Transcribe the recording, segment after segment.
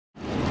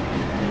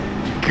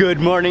Good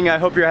morning, I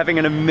hope you're having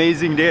an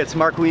amazing day. It's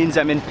Mark Wiens.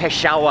 I'm in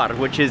Peshawar,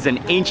 which is an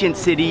ancient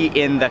city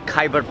in the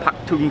Khyber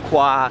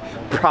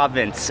Pakhtunkhwa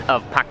province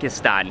of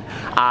Pakistan.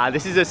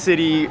 This is a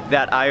city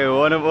that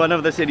one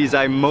of the cities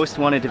I most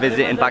wanted to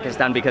visit in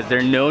Pakistan because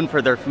they're known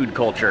for their food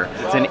culture.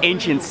 It's an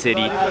ancient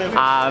city,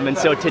 and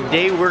so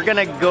today we're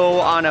gonna go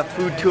on a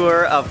food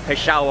tour of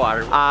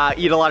Peshawar,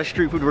 eat a lot of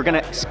street food. We're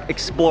gonna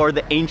explore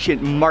the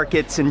ancient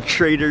markets and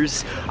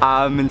traders,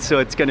 and so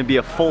it's gonna be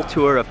a full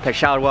tour of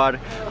Peshawar.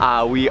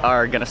 We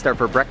are gonna start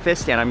for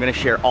breakfast, and I'm gonna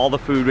share all the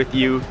food with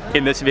you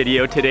in this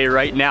video today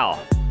right now.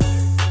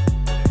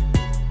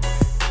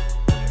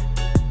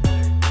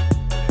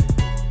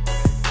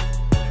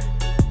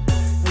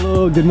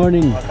 Hello, good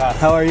morning.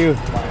 How are you?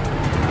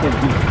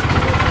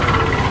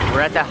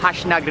 We're at the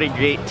Hashnagri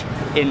Gate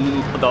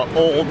in the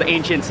old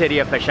ancient city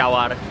of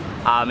Peshawar.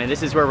 And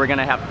this is where we're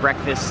gonna have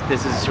breakfast.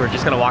 We're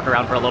just gonna walk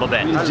around for a little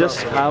bit. We'll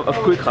just have a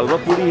quick halwa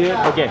puri here.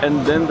 Okay.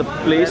 And then the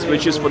place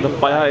which is for the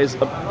paya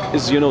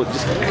is you know,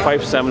 just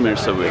 5-7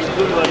 minutes away.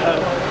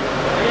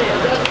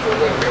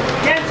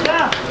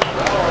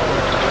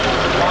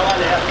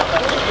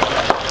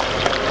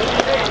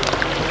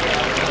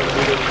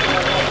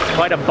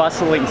 Quite a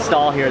bustling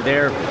stall here.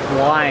 They're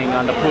flying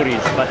on the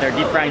puris, but they're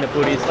deep frying the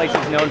puris. This place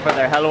is known for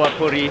their halwa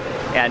puri,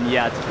 and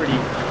yeah, it's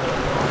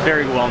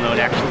very well known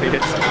actually.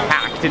 It's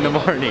packed in the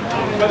morning.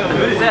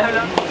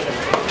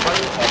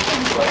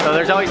 So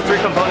there's always three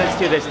components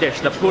to this dish.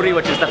 The puri,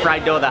 which is the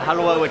fried dough, the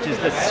halwa, which is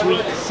the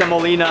sweet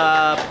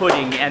semolina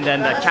pudding, and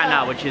then the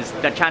chana, which is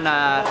the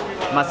chana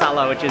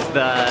masala, which is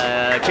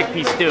the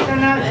chickpea stew.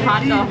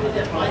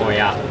 Oh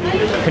yeah.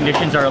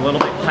 Conditions are a little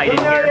bit tight in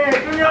here.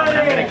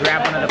 I'm gonna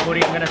grab one of the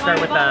puri. I'm gonna start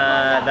with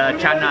the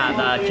chana,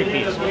 the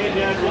chickpeas.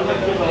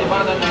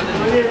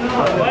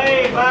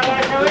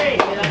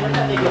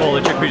 Oh,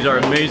 the chickpeas are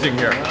amazing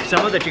here.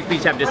 Some of the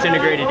chickpeas have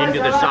disintegrated into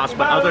the sauce,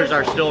 but others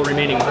are still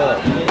remaining whole.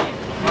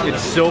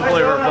 It's so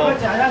flavorful.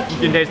 You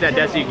can taste that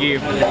desi ghee.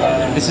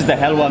 This is the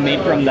halwa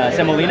made from the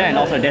semolina and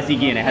also desi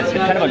ghee, and it has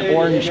kind of an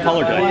orange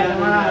color to it.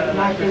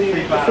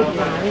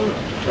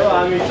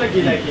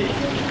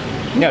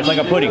 Yeah, it's like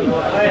a pudding.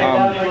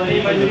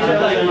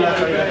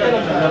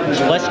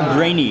 It's less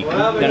grainy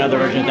than other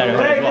versions that I've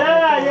had as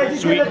well.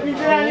 Sweet,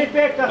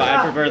 but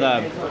I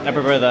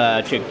prefer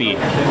the chickpea.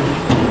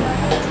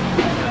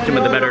 Some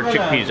of the better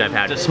chickpeas I've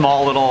had. It's a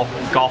small little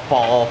golf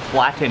ball,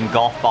 flattened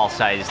golf ball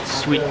sized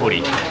sweet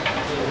puri.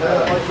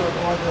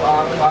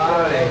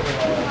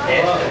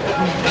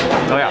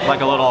 Oh yeah,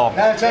 like a little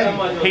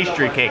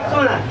pastry cake.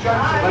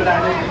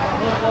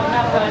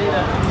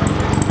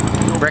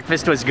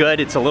 Breakfast was good.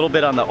 It's a little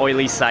bit on the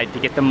oily side to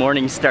get the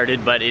morning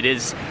started, but it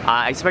is,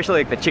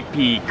 especially like the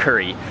chickpea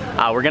curry.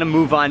 We're gonna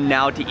move on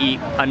now to eat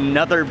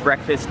another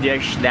breakfast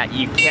dish that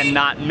you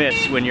cannot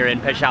miss when you're in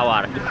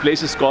Peshawar. The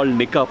place is called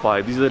Nikka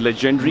Pie. These are the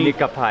legendary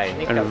Nikka Pie.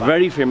 And a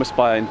very famous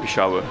pie in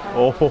Peshawar.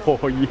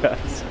 Oh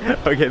yes.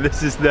 Okay,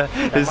 this is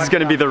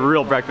gonna be the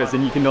real breakfast,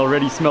 and you can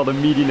already smell the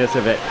meatiness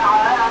of it.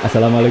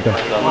 Assalamu alaikum.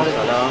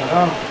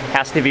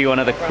 Has to be one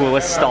of the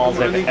coolest stalls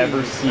I've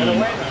ever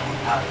seen.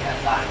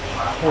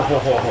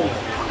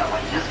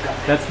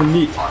 That's the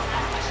meat.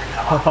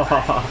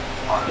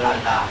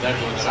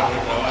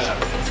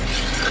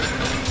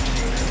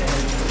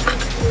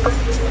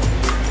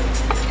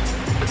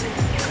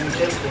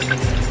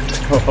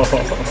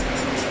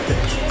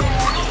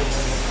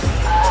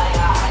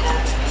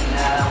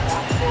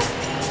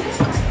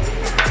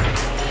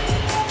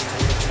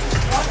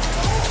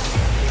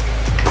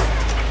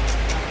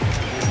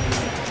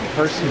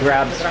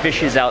 Person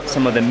fishes out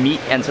some of the meat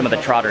and some of the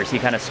trotters. He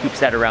kind of scoops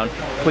that around,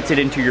 puts it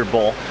into your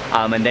bowl,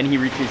 and then he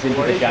reaches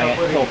into the giant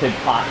tilted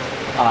pot,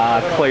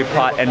 clay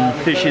pot, and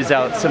fishes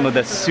out some of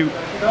the soup,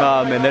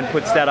 and then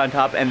puts that on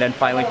top, and then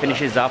finally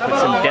finishes off with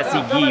some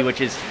desi ghee,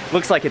 which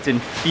looks like it's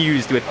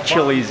infused with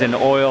chilies and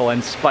oil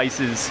and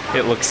spices.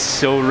 It looks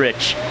so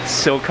rich,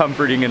 so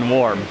comforting and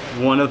warm.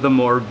 One of the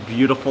more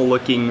beautiful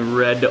looking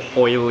red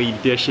oily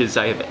dishes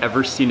I have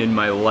ever seen in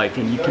my life,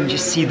 and you can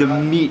just see the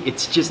meat.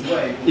 It's just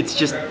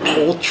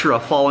ultra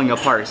falling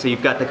apart. So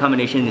you've got the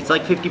combination, it's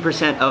like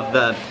 50% of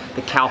the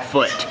cow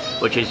foot,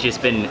 which has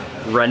just been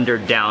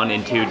rendered down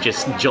into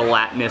just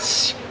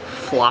gelatinous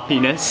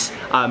floppiness,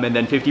 and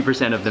then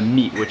 50% of the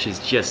meat, which is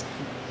just,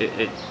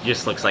 it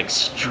just looks like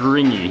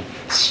stringy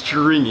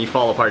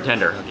fall apart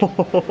tender.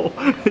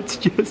 It's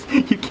just,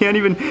 you can't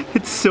even,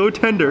 it's so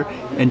tender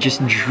and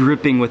just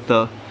dripping with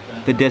the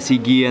desi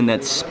ghee and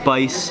that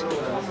spice.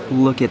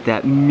 Look at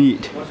that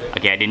meat.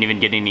 Okay, I didn't even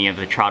get any of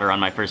the trotter on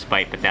my first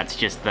bite, but that's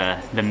just the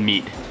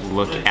meat.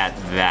 Look at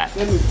that.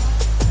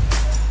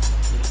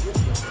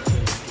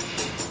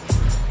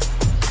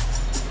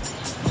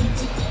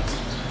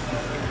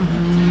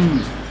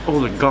 Oh,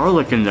 the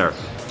garlic in there.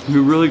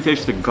 You really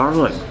taste the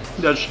garlic.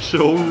 That's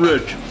so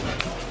rich.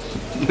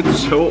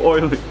 It's so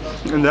oily.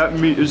 And that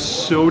meat is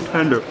so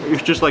tender.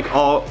 It's just like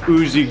all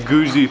oozy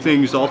goozy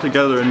things all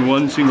together in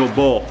one single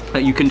bowl.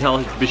 That you can tell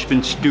it's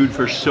been stewed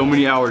for so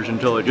many hours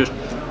until it just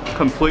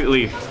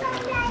completely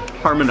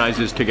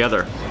harmonizes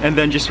together. And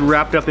then just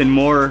wrapped up in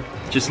more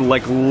just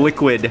like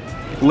liquid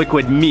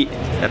liquid meat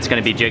that's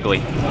gonna be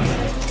jiggly.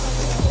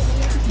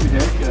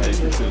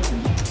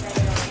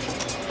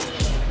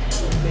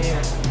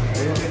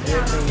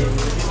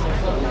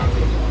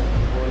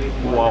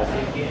 Wow.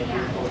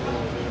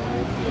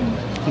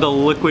 The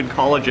liquid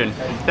collagen.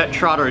 That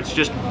trotter, it's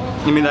just,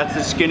 I mean, that's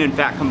the skin and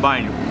fat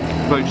combined,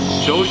 but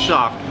it's so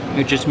soft,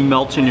 it just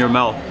melts in your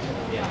mouth.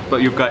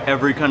 But you've got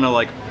every kind of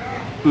like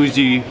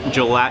oozy,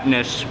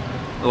 gelatinous,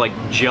 like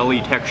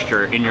jelly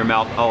texture in your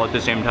mouth all at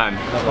the same time.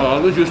 I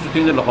always used to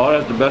think that Lahore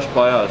has the best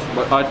payas,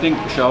 but I think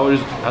Peshawar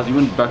has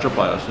even better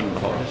payas than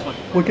Lahore.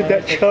 Look at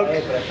that chunk.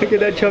 Look at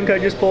that chunk I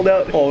just pulled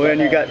out. Oh man,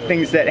 you got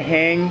things that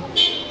hang,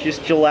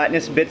 just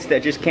gelatinous bits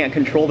that just can't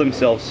control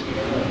themselves.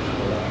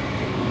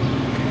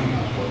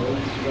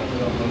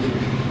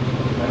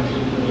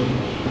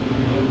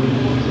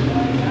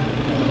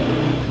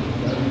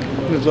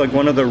 It's like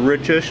one of the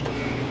richest,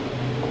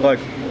 but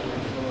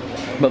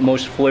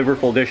most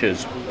flavorful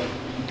dishes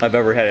I've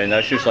ever had, and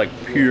that's just like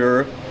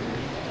pure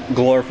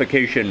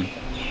glorification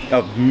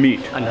of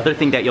meat. Another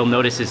thing that you'll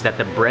notice is that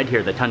the bread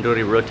here, the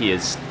tandoori roti,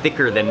 is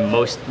thicker than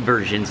most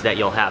versions that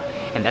you'll have,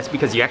 and that's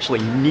because you actually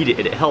need it.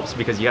 It helps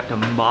because you have to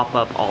mop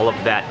up all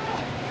of that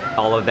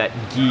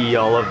ghee,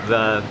 all of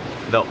the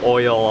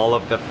oil, all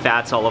of the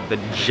fats, all of the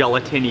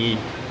gelatiny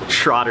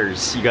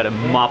trotters. You got to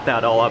mop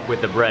that all up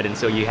with the bread, and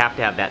so you have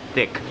to have that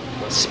thick,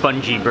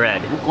 spongy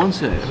bread.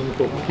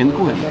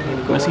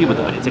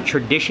 It's a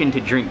tradition to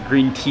drink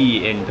green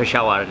tea in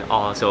Peshawar.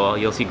 Also,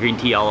 you'll see green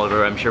tea all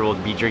over. I'm sure we'll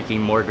be drinking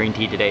more green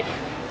tea today.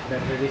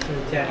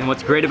 And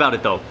what's great about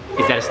it though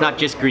is that it's not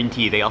just green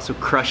tea. They also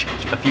crush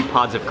a few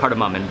pods of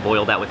cardamom and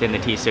boil that within the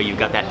tea, so you've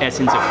got that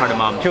essence of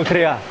cardamom.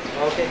 Shukriya.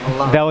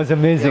 That was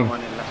amazing.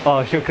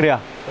 Oh,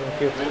 shukriya.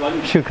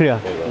 Shukriya.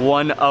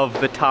 One of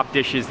the top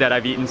dishes that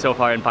I've eaten so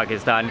far in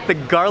Pakistan. The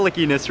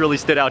garlickiness really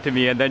stood out to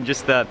me, and then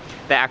just I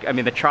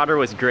mean, the trotter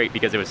was great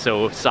because it was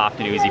so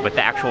soft and oozy, but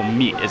the actual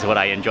meat is what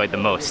I enjoyed the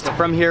most.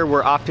 From here,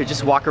 we're off to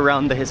just walk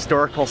around the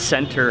historical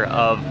center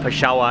of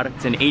Peshawar.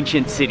 It's an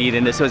ancient city,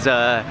 and this was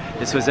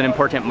an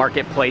important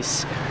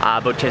marketplace,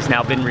 which has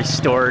now been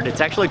restored.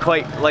 It's actually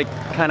quite like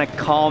kind of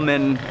calm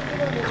and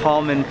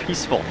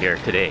peaceful here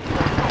today.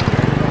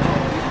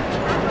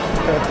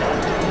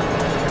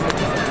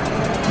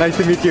 Nice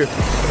to meet you.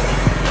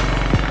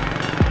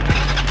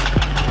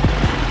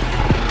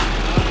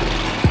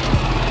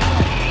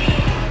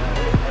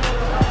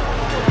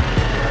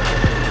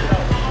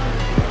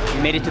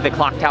 We made it to the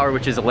clock tower,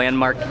 which is a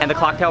landmark, and the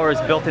clock tower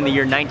was built in the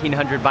year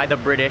 1900 by the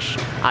British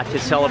to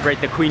celebrate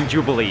the Queen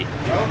Jubilee.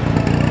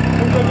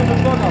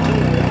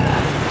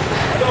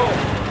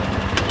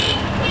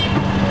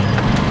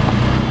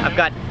 I've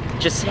got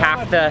just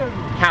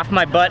half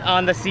my butt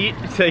on the seat,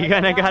 so you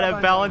kind of gotta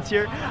balance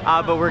here.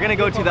 But we're gonna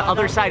go to the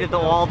other side of the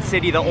walled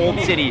city, the old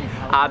city,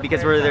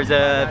 because there's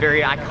a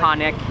very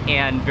iconic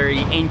and very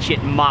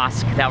ancient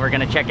mosque that we're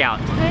gonna check out.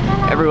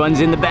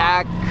 Everyone's in the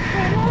back.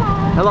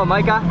 Hello,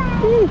 Micah.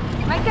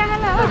 Micah,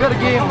 hello. I got a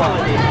game.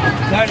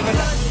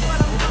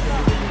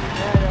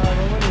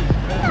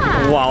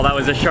 Wow, that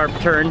was a sharp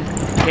turn.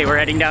 Okay, we're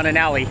heading down an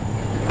alley.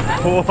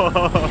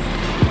 Whoa.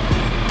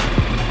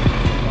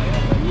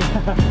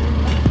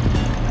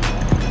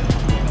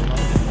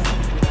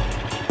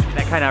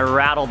 Kind of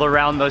rattled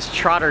around those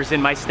trotters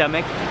in my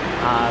stomach.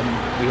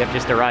 We have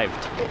just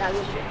arrived.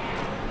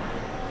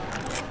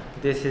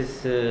 This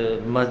is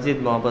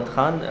Masjid Muhammad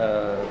Khan,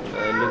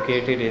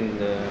 located in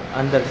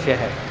Andar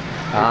Sheher.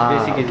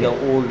 It's basically the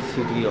old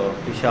city of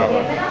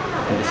Peshawar.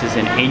 And this is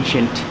an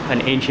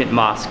ancient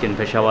mosque in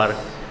Peshawar.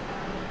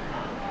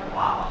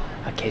 Wow.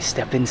 Okay,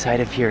 step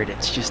inside of here.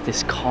 It's just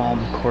this calm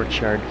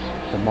courtyard,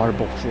 the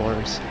marble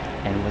floors,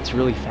 and what's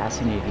really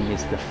fascinating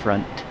is the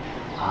front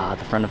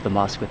of the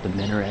mosque with the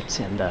minarets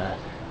and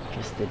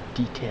just the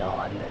detail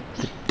and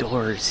the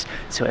doors.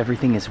 So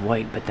everything is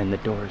white, but then the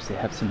doors, they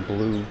have some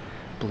blue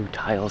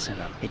tiles in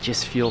them. It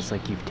just feels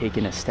like you've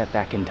taken a step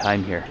back in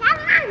time here.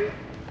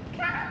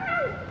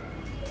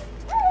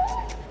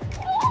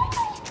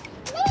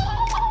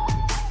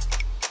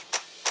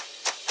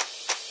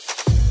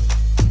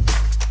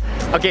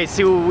 Okay,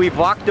 so we've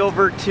walked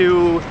over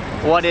to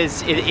what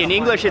is, in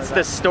English it's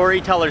the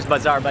Storyteller's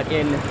Bazaar, but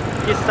in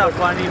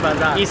Isakwani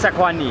Bazaar.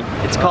 Isakwani.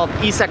 It's called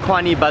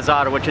Isakwani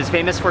Bazaar, which is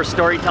famous for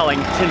storytelling.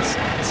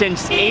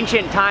 Since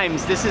ancient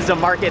times, this is a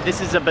market,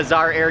 this is a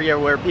bazaar area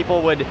where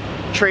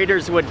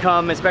traders would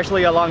come,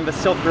 especially along the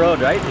Silk Road,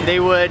 right? They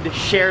would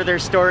share their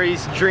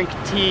stories, drink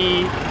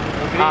tea,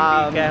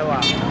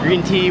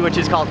 green tea, which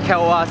is called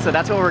kewa. So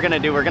that's what we're gonna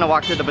do. We're gonna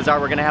walk through the bazaar,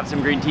 we're gonna have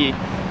some green tea,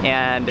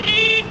 and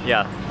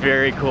yeah,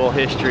 very cool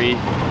history,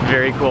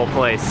 very cool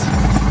place.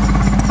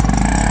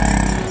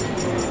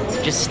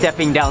 Just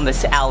stepping down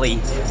this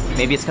alley.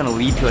 Maybe it's gonna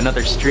lead to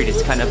another street.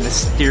 It's kind of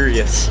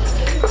mysterious.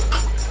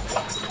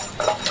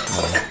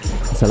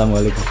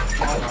 Assalamualaikum.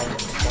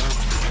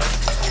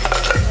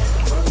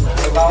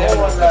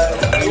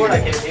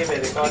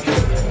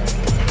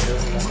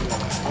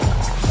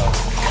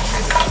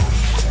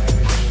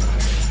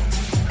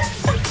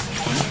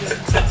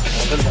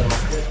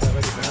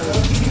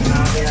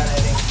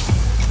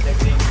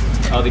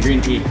 Oh, the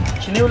green tea.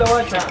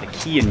 The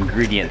key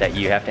ingredient that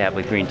you have to have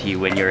with green tea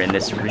when you're in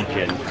this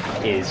region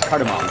is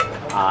cardamom.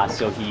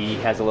 So he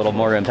has a little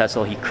mortar and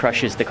pestle. He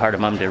crushes the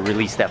cardamom to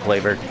release that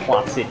flavor,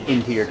 plops it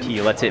into your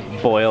tea, lets it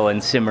boil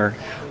and simmer.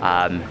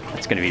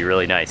 It's gonna be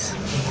really nice.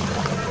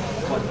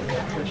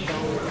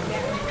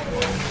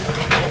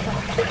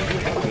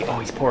 Oh,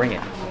 he's pouring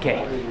it.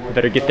 Okay,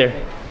 better get there.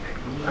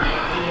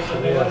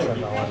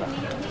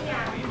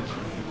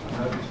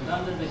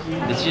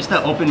 It's just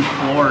an open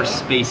floor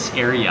space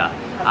area,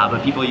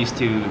 but people used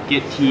to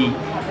get tea,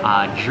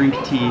 drink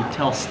tea,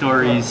 tell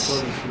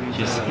stories,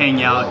 just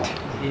hang out.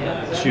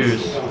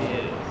 Cheers.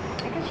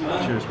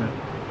 Cheers, man.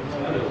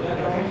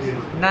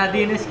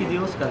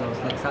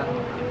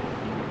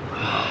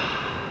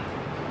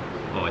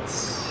 Oh, it's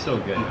so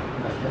good.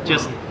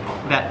 Just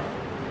that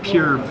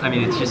pure, I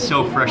mean, it's just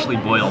so freshly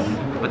boiled.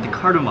 But the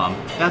cardamom,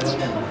 that's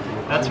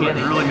what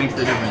really makes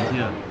the difference,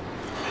 yeah.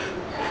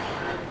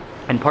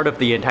 And part of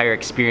the entire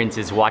experience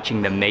is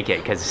watching them make it,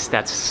 because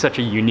that's such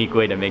a unique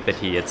way to make the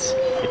tea. It's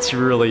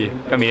really,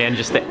 I mean, and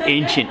just the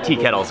ancient tea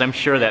kettles, I'm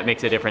sure that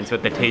makes a difference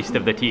with the taste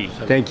of the tea.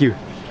 Thank you.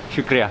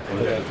 Shukriya.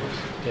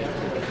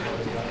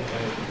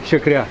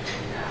 Shukriya.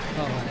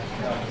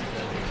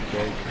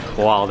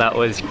 Wow, that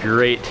was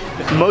great.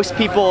 Most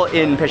people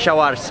in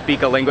Peshawar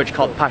speak a language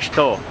called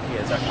Pashto.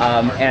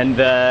 And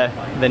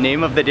the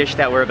name of the dish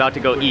that we're about to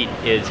go eat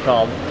is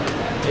called?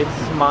 It's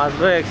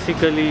mazba,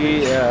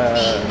 basically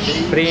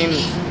brain,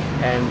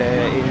 and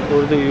in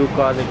Urdu you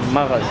call it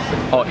magas.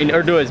 Oh, in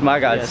Urdu is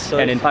magas, yes, so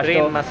and in Pashto?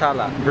 brain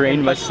masala.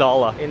 Brain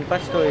masala. In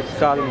Pashto it's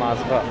called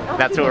mazba.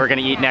 That's what we're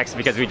gonna eat next,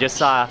 because we just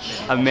saw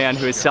a man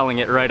who is selling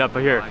it right up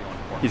here.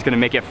 He's gonna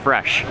make it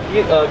fresh.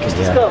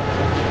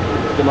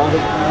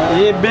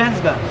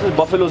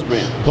 Buffalo's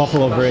brain.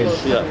 Buffalo brain.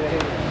 Yeah.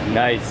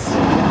 Nice.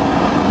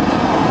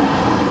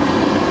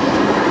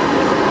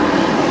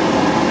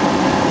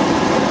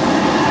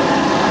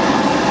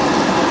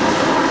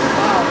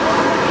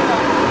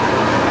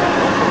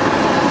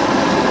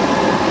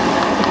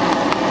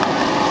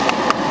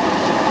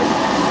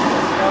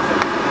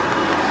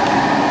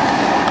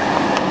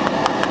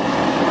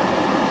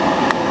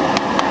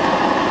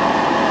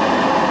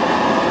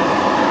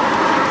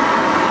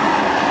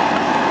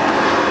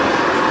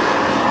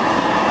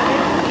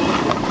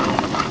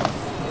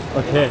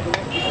 Okay.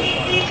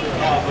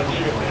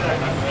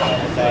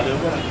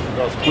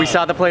 We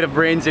saw the plate of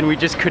brains and we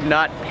just could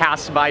not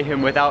pass by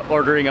him without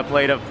ordering a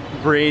plate of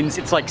brains.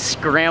 It's like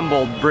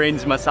scrambled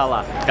brains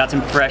masala. Got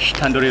some fresh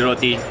tandoori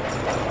roti. And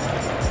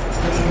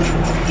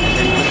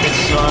then put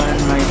this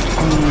on right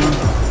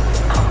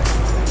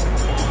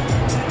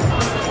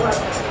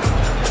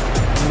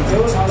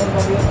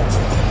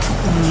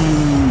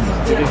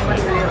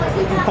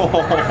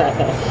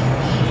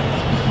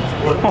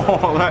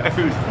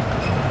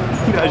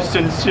That's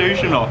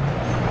sensational.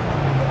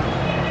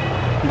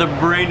 The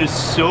brain is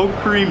so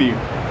creamy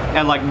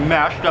and like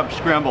mashed up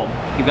scrambled.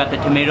 You've got the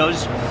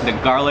tomatoes, the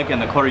garlic, and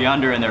the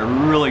coriander, and it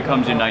really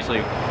comes in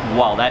nicely.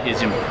 Wow, that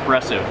is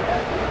impressive.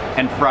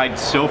 And fried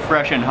so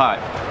fresh and hot.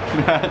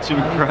 That's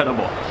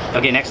incredible.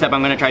 Okay, next up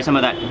I'm gonna try some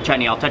of that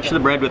chutney. I'll touch the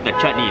bread with the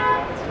chutney.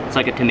 It's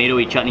like a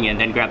tomatoey chutney, and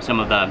then grab some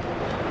of the,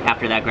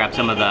 after that grab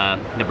some of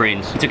the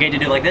brains. It's okay to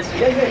do like this?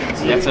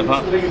 Yeah.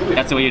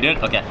 That's the way you did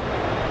it? Okay.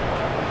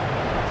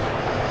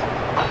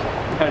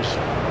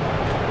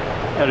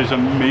 That is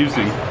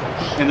amazing.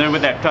 And then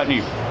with that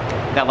chutney,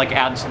 that like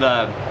adds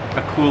a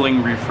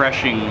cooling,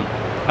 refreshing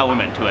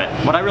element to it.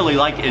 What I really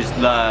like is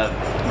the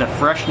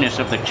freshness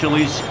of the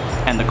chilies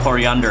and the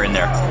coriander in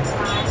there.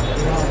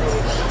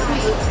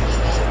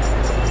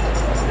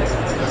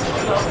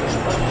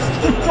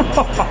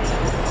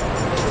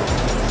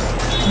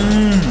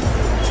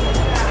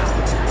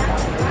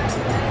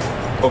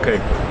 Okay,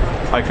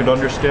 I could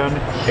understand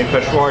a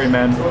Peshwari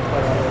man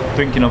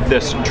thinking of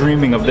this,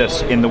 dreaming of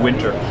this in the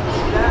winter.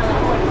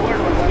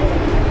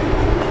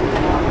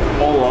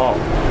 Oh wow.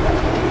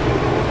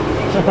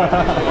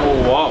 Oh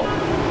wow.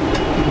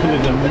 It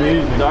is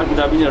amazing. That would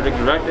have been a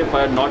regret if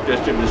I had not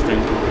tasted this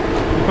thing.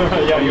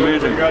 Yeah, you would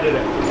have regretted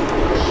it.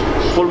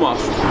 Full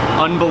marks.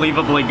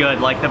 Unbelievably good.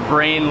 Like the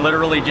brain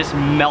literally just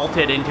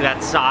melted into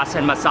that sauce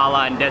and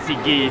masala, and desi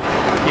ghee.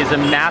 He is a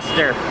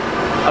master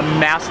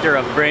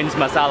of brains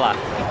masala.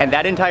 And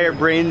that entire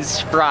brains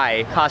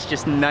fry cost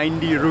just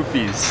 90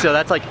 rupees. So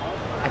that's like,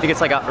 I think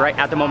it's like right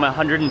at the moment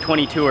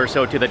 122 or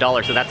so to the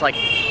dollar. So that's like,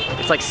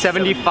 it's like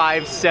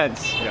 75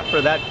 cents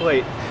for that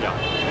plate. Yeah.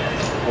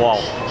 Wow.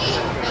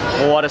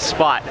 What a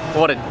spot.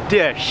 What a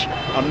dish.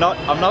 I'm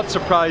not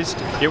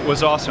surprised it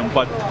was awesome,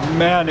 but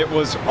man, it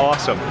was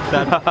awesome.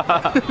 That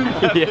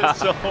Yeah. is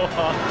so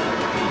awesome.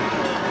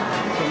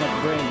 So much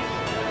brains.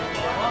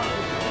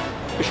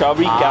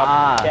 Peshawari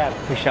cap.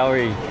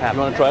 Peshawari cap. You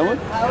want to try one?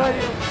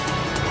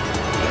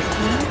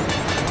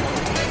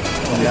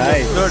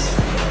 Nice. Good.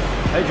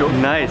 Hey Joe.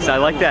 Nice. I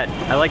like that.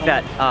 I like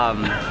that.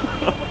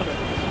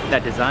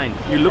 That design.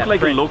 You look that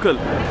like print. a local.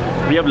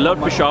 We have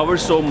loved Peshawar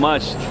so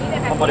much.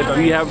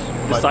 We have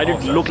decided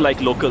to look like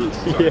locals.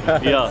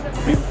 Yeah.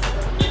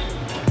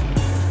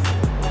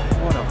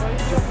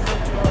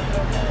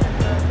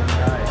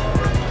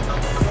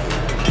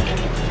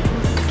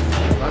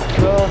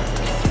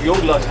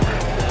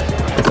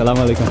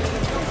 Assalamualaikum.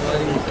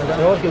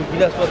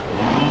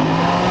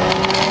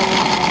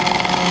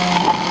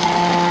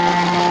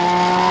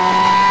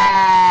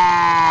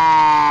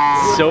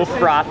 So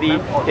frothy.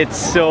 It's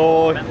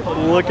so,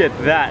 look at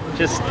that.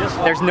 Just,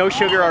 there's no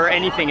sugar or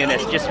anything in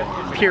this, just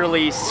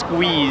purely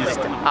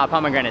squeezed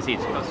pomegranate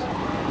seeds.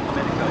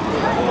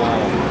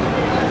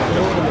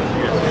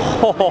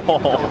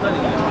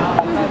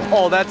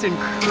 Oh, that's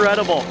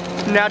incredible.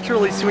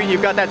 Naturally sweet.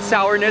 You've got that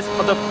sourness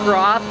of the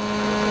froth.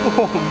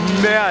 Oh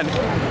man.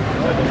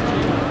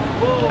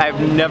 I've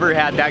never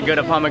had that good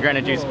of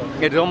pomegranate juice.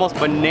 It's almost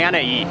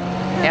banana-y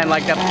and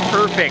like the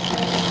perfect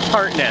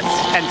tartness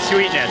and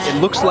sweetness. It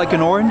looks like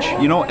an orange,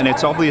 you know, and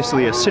it's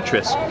obviously a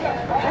citrus,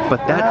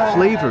 but that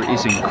flavor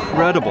is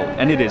incredible,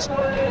 and it is,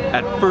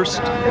 at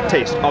first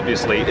taste,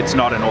 obviously, it's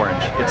not an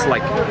orange. It's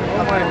like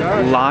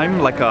lime,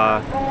 like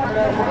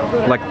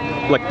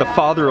the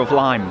father of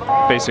lime,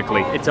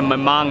 basically. It's a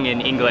mamang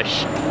in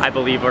English, I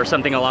believe, or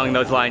something along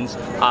those lines,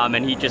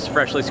 and he just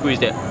freshly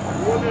squeezed it.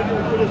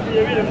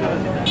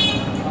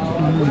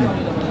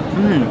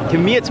 To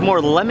me, it's more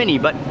lemony,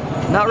 but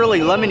not really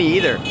lemony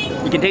either.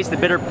 You can taste the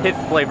bitter pith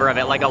flavor of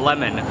it, like a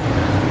lemon.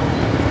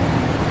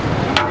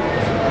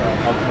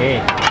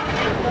 Okay.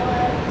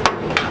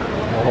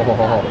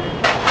 Oh.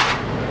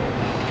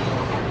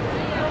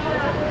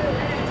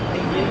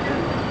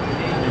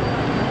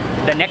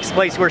 The next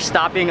place we're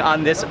stopping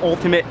on this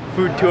ultimate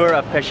food tour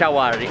of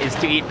Peshawar is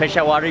to eat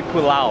Peshawari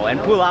pulao. And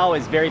pulao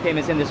is very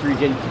famous in this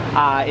region.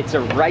 It's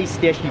a rice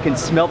dish. You can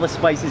smell the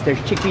spices. There's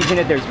chickpeas in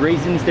it, there's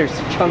raisins, there's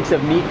chunks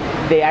of meat.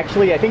 They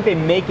actually, I think they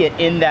make it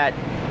in that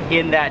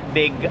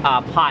big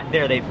pot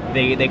there.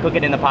 They cook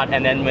it in the pot,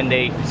 and then when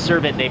they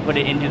serve it, they put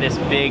it into this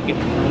big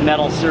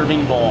metal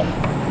serving bowl.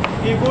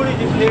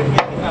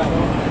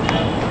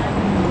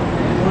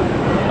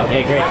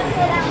 Okay, great.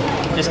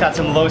 Just got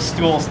some low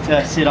stools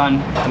to sit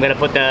on. I'm gonna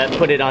put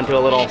it onto a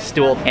little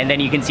stool, and then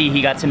you can see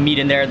he got some meat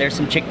in there. There's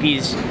some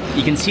chickpeas.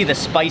 You can see the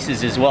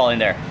spices as well in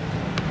there,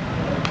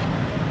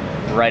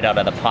 right out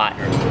of the pot.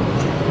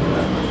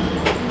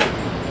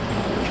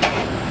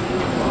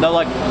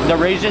 The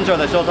raisins or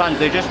the sultans,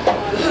 they just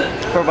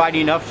provide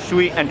enough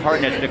sweet and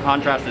tartness to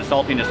contrast the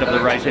saltiness of the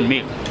rice and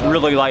meat.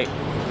 Really light,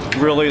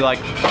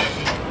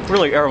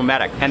 really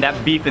aromatic, and that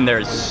beef in there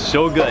is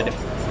so good.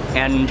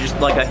 And just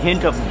like a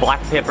hint of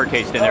black pepper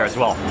taste in there as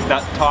well.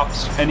 That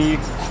tops any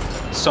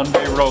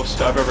Sunday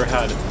roast I've ever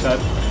had.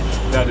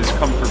 That is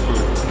comfort food.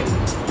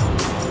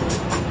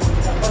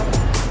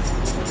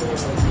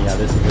 Yeah,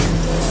 this is good.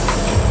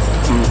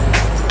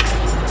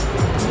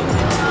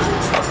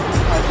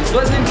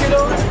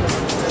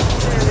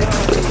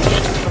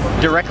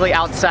 Directly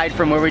outside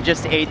from where we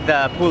just ate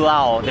the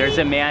pulao, there's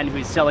a man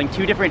who's selling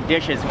two different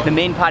dishes. The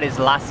main pot is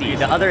lassi,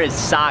 the other is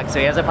sag. So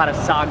he has a pot of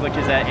sag, which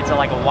is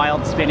like a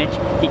wild spinach.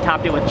 He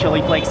topped it with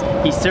chili flakes.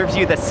 He serves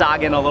you the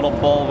sag in a little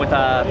bowl with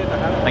a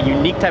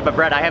unique type of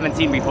bread I haven't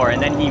seen before,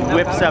 and then he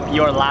whips up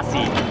your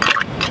lassi.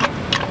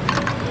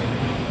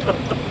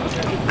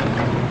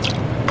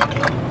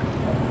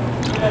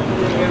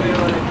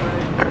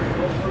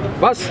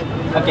 Bas.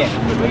 Okay.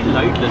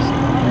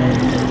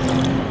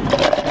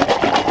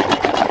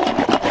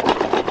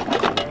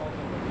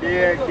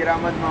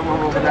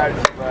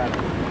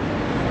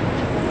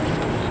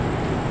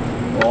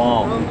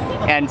 Wow.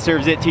 And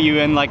serves it to you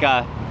in like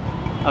a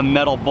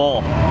metal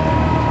bowl.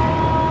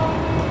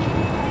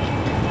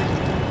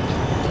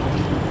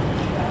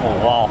 Oh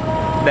wow.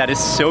 That is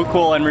so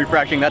cool and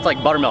refreshing. That's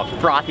like buttermilk,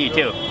 frothy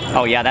too.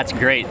 Oh yeah, that's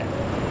great.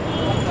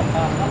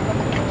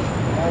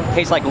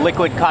 Tastes like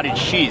liquid cottage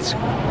cheese.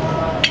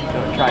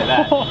 Try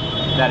that.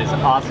 That is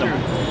awesome.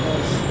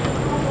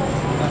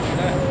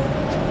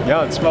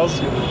 Yeah, it smells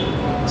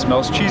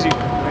cheesy.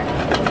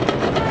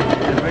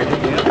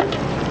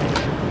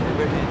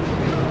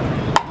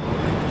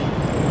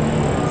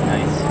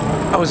 Nice.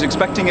 I was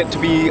expecting it to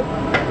be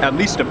at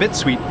least a bit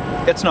sweet.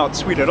 It's not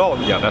sweet at all.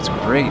 Yeah, that's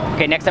great.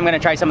 Okay, next I'm gonna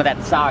try some of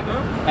that sag.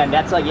 And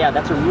that's like, yeah,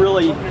 that's a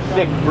really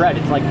thick bread.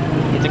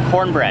 It's a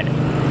cornbread.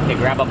 Okay,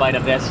 grab a bite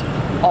of this.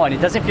 Oh, and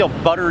it doesn't feel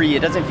buttery.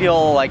 It doesn't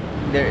feel like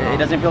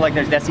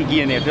there's desi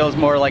ghee in it. It feels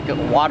more like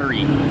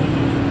watery.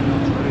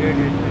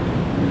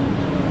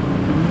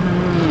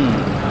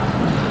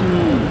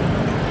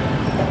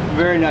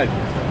 Very nice.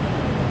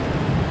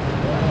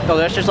 Oh,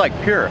 that's just like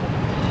pure.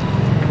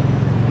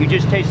 You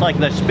just taste like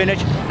the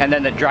spinach and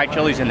then the dried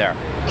chilies in there.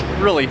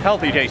 Really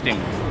healthy tasting.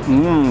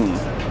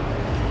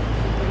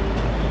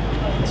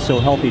 So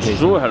healthy tasting.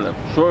 So healthy,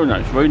 so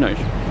nice, very nice.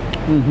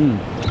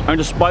 And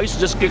the spice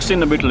just kicks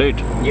in a bit late.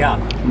 Yeah.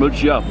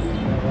 But yeah,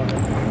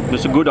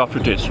 it's a good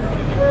aftertaste.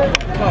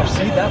 Oh,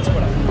 see, that's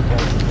what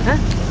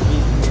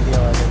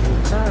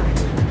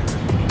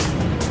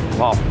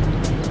Wow.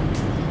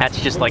 That's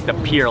just like the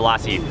pure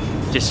lassi.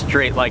 Just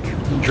straight like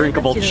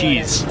drinkable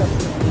cheese.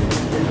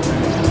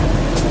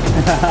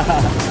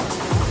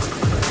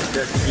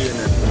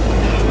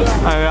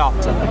 Yeah.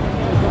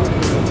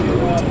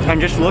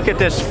 And just look at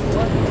this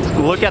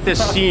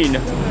scene.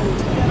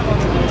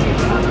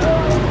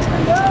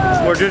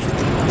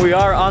 We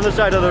are on the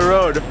side of the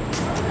road,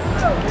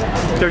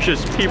 There's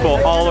just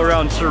people all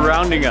around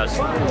surrounding us.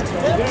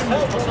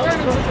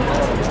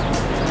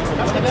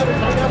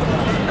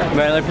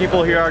 Man, the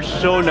people here are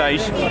so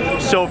nice,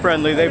 so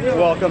friendly. They've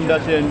welcomed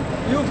us in.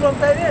 You from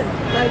Thailand?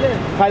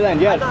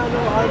 Thailand, yes. I'll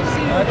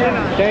see you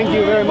there. Thank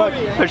you very much.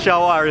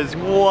 Peshawar is,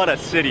 what a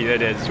city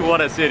that is.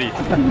 What a city.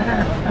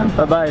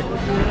 Bye-bye.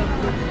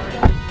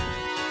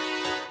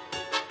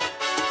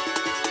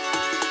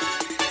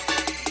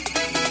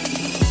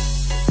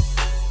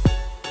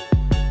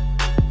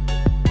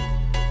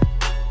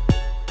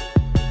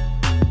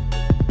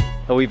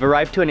 We've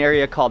arrived to an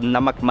area called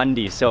Namak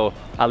Mandi. So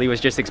Ali was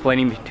just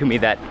explaining to me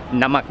that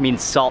Namak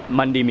means salt,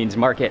 Mandi means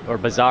market or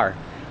bazaar.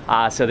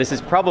 So this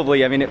is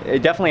probably, I mean,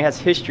 it definitely has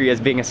history as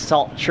being a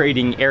salt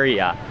trading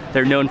area.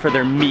 They're known for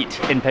their meat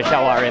in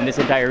Peshawar and this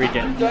entire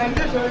region.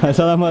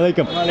 Assalamu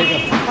alaikum.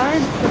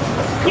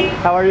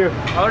 How are you?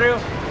 How are you?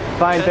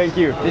 Fine, thank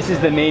you. This is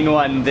the main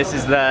one. This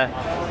is the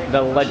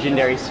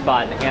legendary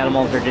spot. The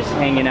animals are just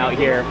hanging out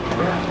here.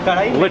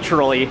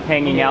 Literally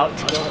hanging out.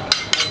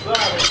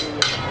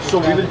 So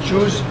we will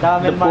choose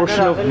the portion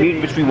of meat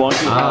which we want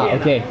to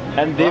have, okay.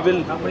 and they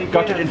will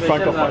cut it in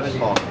front of us.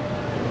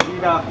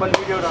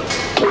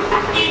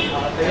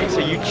 So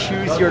you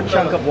choose your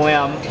chunk of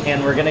lamb,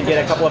 and we're gonna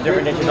get a couple of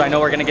different dishes. I know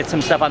we're gonna get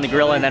some stuff on the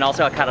grill, and then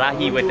also a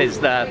karahi, with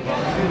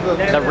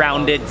the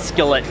rounded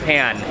skillet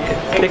pan.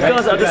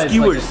 Because are the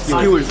skewers.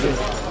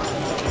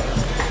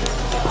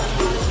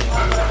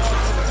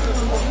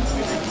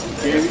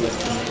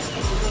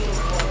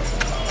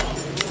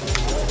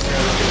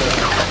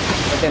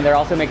 And they're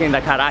also making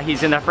the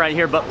karahis in the front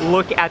here, but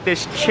look at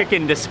this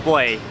chicken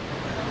display.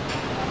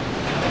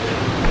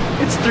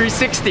 It's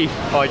 360.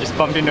 Oh, I just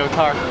bumped into a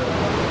car.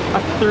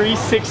 A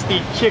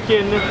 360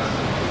 chicken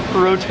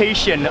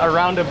rotation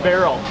around a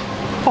barrel.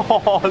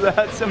 Oh,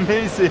 that's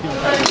amazing.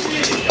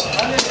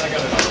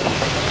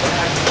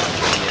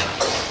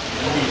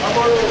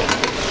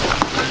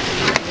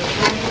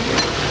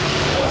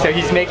 So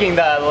he's making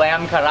the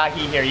lamb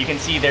karahi here. You can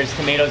see there's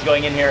tomatoes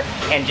going in here,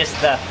 and just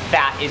the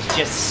fat is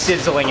just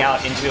sizzling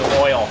out into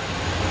oil.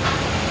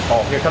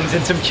 Oh, here comes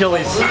in some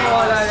chilies. Oh,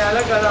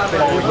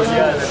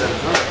 yes.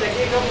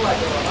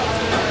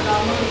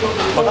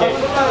 Okay.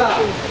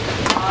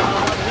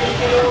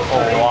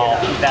 Oh, wow.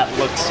 That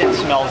looks, it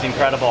smells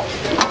incredible.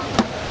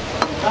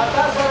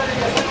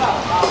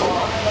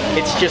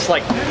 It's just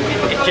like,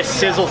 it just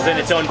sizzles in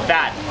its own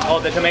fat. Oh,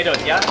 the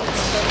tomatoes, yeah?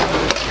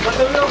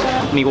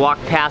 We walk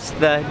past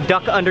the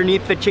duck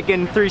underneath the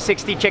chicken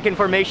 360 chicken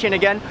formation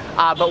again,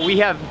 but we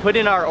have put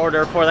in our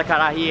order for the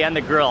karahi and the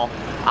grill,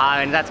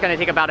 and that's going to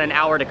take about an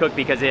hour to cook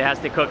because it has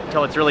to cook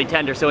till it's really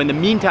tender. So in the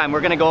meantime,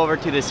 we're going to go over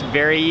to this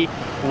very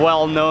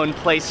well-known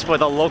place for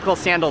the local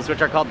sandals,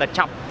 which are called the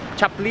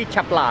chapli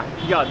chapla.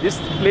 Yeah, this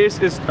place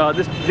is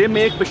they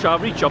make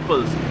Peshawari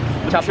chappals.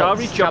 The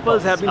Peshawari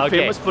chappals have been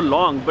famous for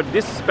long, but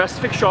this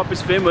specific shop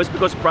is famous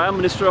because Prime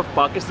Minister of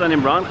Pakistan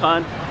Imran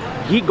Khan,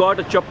 he got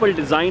a chappal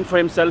designed for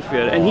himself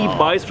here, and he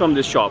buys from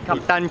this shop.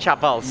 Kaptan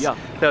chappals. Yeah.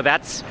 So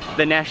that's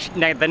the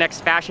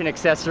next fashion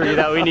accessory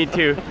that we need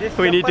to get. This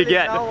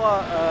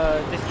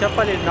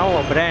chappal is now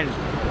a brand.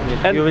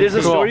 And there's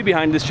a story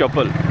behind this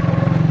chappal.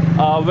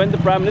 When the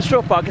Prime Minister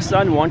of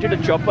Pakistan wanted a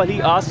chappal, he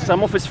asked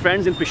some of his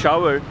friends in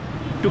Peshawar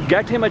to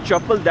get him a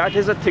chappal that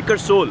has a thicker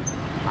sole.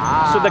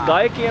 So the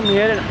guy came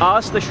here and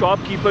asked the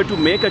shopkeeper to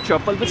make a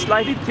chappal with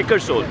slightly thicker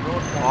sole.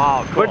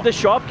 Wow, cool. But the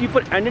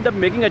shopkeeper ended up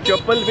making a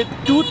chappal with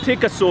too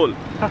thick a sole.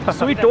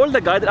 So he told the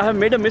guy that I have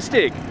made a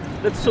mistake.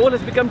 The sole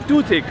has become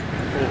too thick.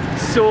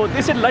 So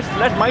they said, might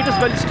as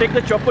well just take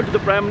the chappal to the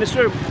Prime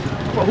Minister.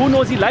 Who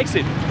knows, he likes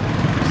it.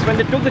 So when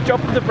they took the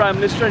chappal to the Prime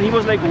Minister, and he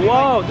was like,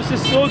 wow, this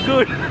is so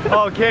good.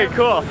 Okay,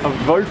 cool.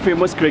 A world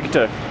famous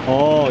cricketer.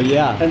 Oh,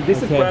 yeah. And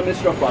this is Prime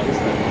Minister of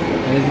Pakistan.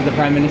 And this is the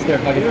Prime Minister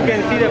of Pakistan. You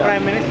can see the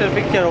Prime Minister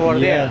picture over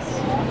there. Yes.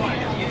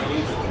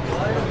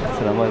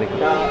 Assalamu alaikum.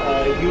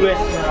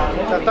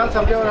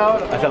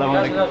 Assalamu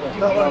alaikum.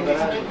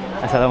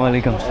 Assalamu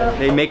alaikum.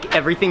 They make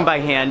everything by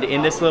hand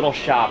in this little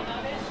shop.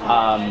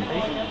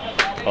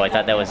 Oh, I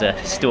thought that was a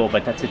stool,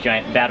 but that's a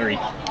giant battery.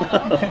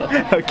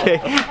 Okay.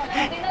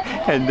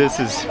 And this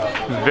is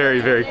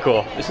very, very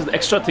cool. This is the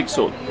extra thick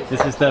sole.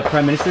 This is the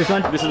Prime Minister's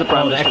one? This is the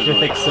Prime Minister's extra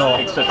thick sole.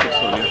 Extra thick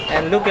sole, yeah.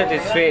 And look at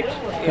his feet.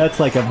 That's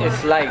like a...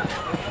 It's light.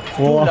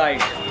 Whoa, Too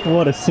light.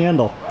 what a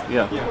sandal.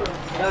 Yeah.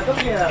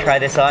 Try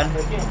this on.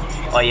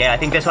 Oh yeah, I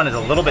think this one is a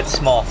little bit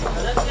small.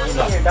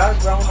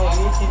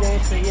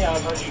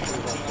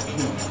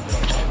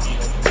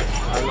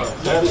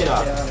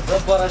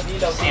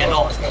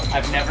 Sandal.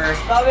 I've never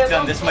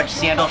done this much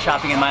sandal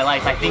shopping in my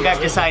life. I think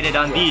I've decided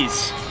on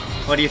these.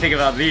 What do you think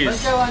about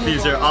these?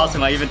 These are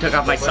awesome. I even took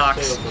off my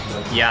socks.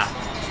 Yeah,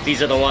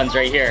 these are the ones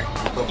right here.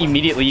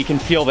 Immediately you can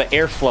feel the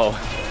airflow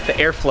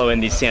in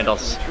these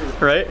sandals,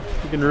 right?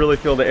 You can really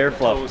feel the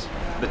airflow.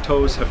 The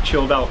toes have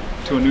chilled out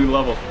to a new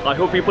level. I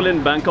hope people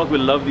in Bangkok will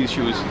love these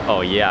shoes.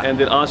 Oh yeah. And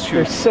they'll ask you.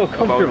 They're so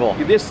comfortable.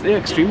 They're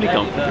extremely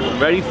comfortable.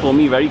 Very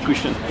foamy, very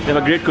cushion. They have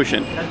a great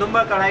cushion. The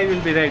Dumba Kadai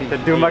will be ready. The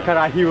Dumba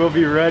Karahi will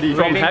be ready.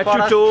 From head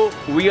to toe,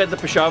 we are the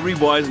Peshawari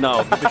boys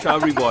now. The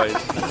Peshawari boys.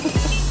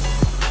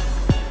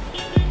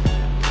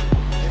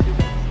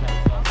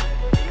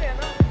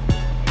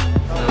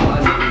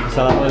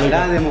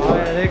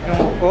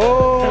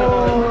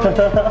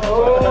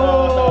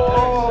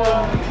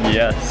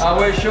 Yes.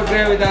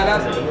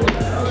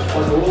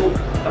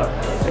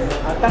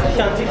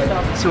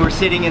 So we're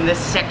sitting in this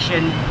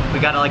section. We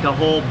got like a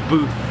whole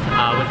booth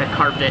with a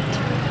carpet,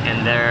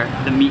 and there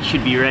the meat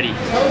should be ready.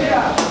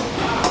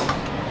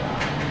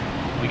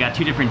 We got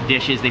two different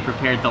dishes. They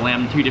prepared the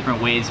lamb two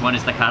different ways. One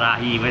is the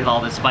karahi with all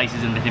the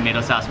spices and the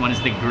tomato sauce. One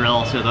is the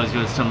grill, so those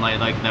are some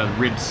like the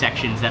rib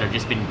sections that have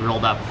just been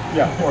grilled up.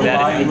 Yeah, or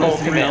that is the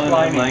ultimate,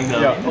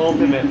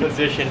 ultimate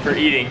position for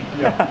eating.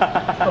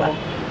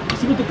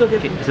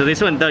 Okay, so this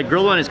one, the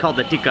grilled one is called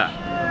the tikka.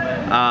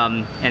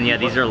 And yeah,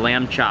 these are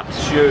lamb chops.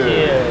 Cheers.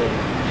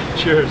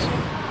 Cheers.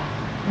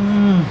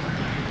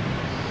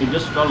 It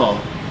just fell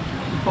off.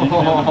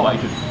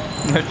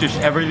 That's just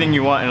everything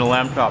you want in a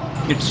lamb chop.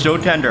 It's so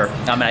tender.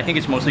 And I think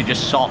it's mostly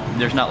just salt.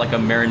 There's not like a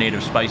marinade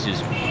of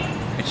spices.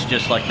 It's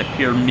just like the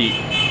pure meat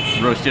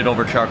roasted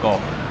over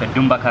charcoal. The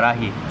dumba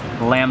karahi,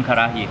 lamb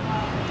karahi.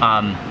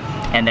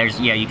 And there's,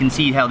 yeah, you can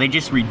see how they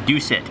just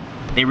reduce it.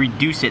 They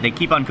reduce it. They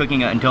keep on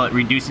cooking it until it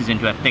reduces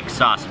into a thick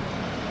sauce.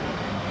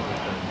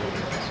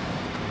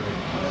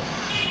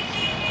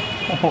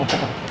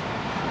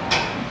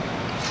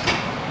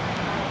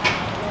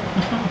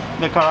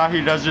 The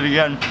karahi does it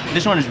again.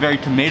 This one is very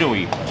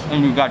tomatoey,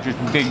 and you've got just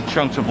big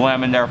chunks of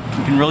lamb in there.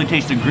 You can really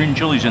taste the green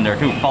chilies in there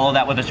too. Follow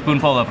that with a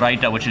spoonful of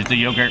raita, which is the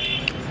yogurt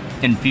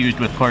infused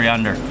with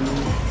coriander.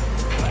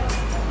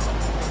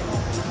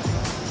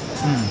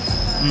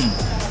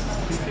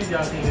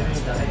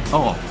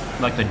 Oh,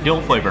 like the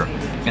dill flavor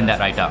in that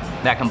raita.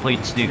 That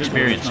completes the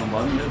experience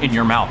in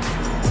your mouth.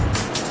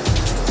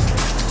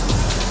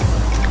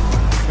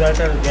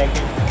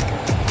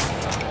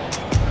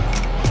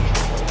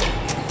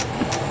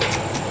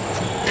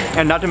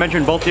 And not to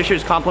mention, both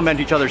dishes complement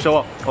each other so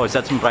well. Oh, is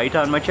that some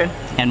raita on my chin?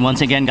 And once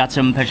again, got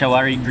some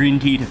Peshawari green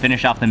tea to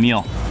finish off the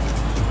meal.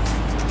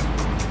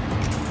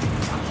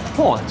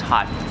 Oh, it's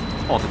hot.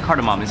 Oh, the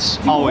cardamom is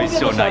always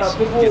so nice.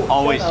 It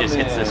always just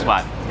hits the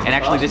spot. And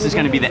actually, this is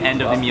going to be the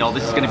end of the meal.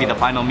 This is going to be the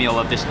final meal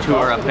of this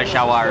tour of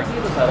Peshawar.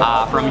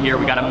 From here,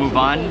 we got to move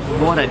on.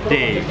 What a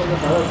day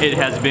it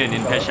has been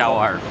in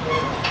Peshawar.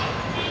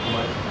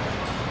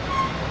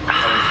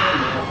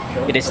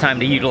 It is time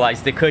to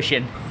utilize the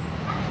cushion.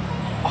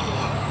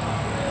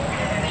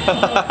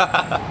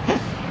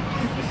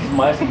 This is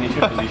my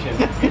signature position.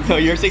 No,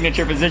 your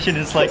signature position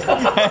is like,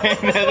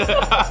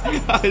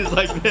 is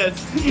like this.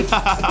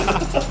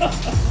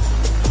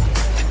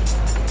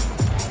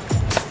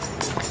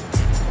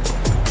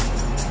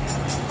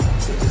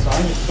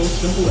 It's so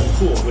simple and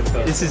cool.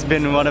 This has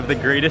been one of the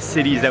greatest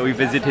cities that we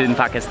visited in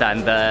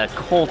Pakistan. The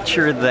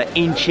culture, the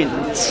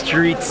ancient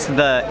streets,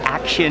 the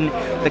action,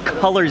 the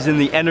colors and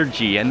the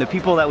energy, and the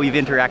people that we've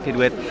interacted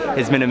with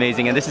has been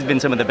amazing. And this has been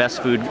some of the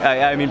best food.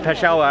 I mean,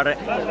 Peshawar,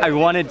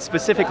 I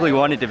specifically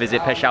wanted to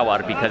visit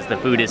Peshawar because the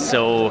food is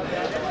so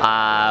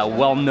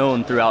well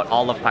known throughout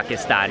all of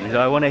Pakistan.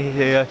 So I want to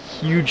say a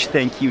huge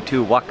thank you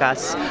to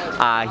Waqas.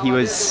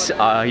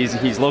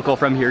 He's local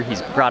from here.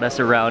 He's brought us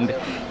around,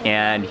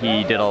 and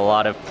he did a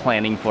lot of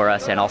planning for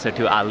us, and also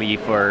to Ali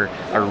for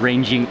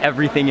arranging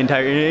everything,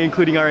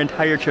 including our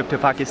entire trip to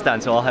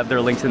Pakistan. So I'll have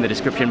their links in the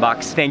description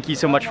box. Thank you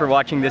so much for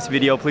watching this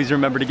video. Please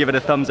remember to give it a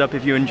thumbs up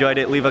if you enjoyed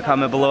it. Leave a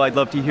comment below. I'd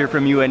love to hear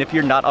from you. And if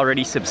you're not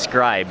already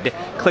subscribed,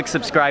 click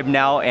subscribe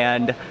now,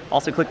 and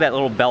also click that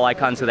little bell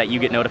icon so that you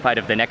get notified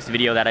of the next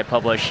video that I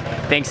publish.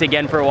 Thanks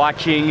again for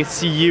watching.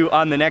 See you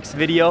on the next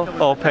video.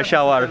 Oh,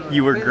 Peshawar,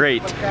 you were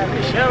great.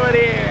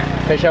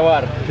 Peshawar.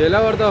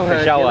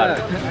 Peshawar.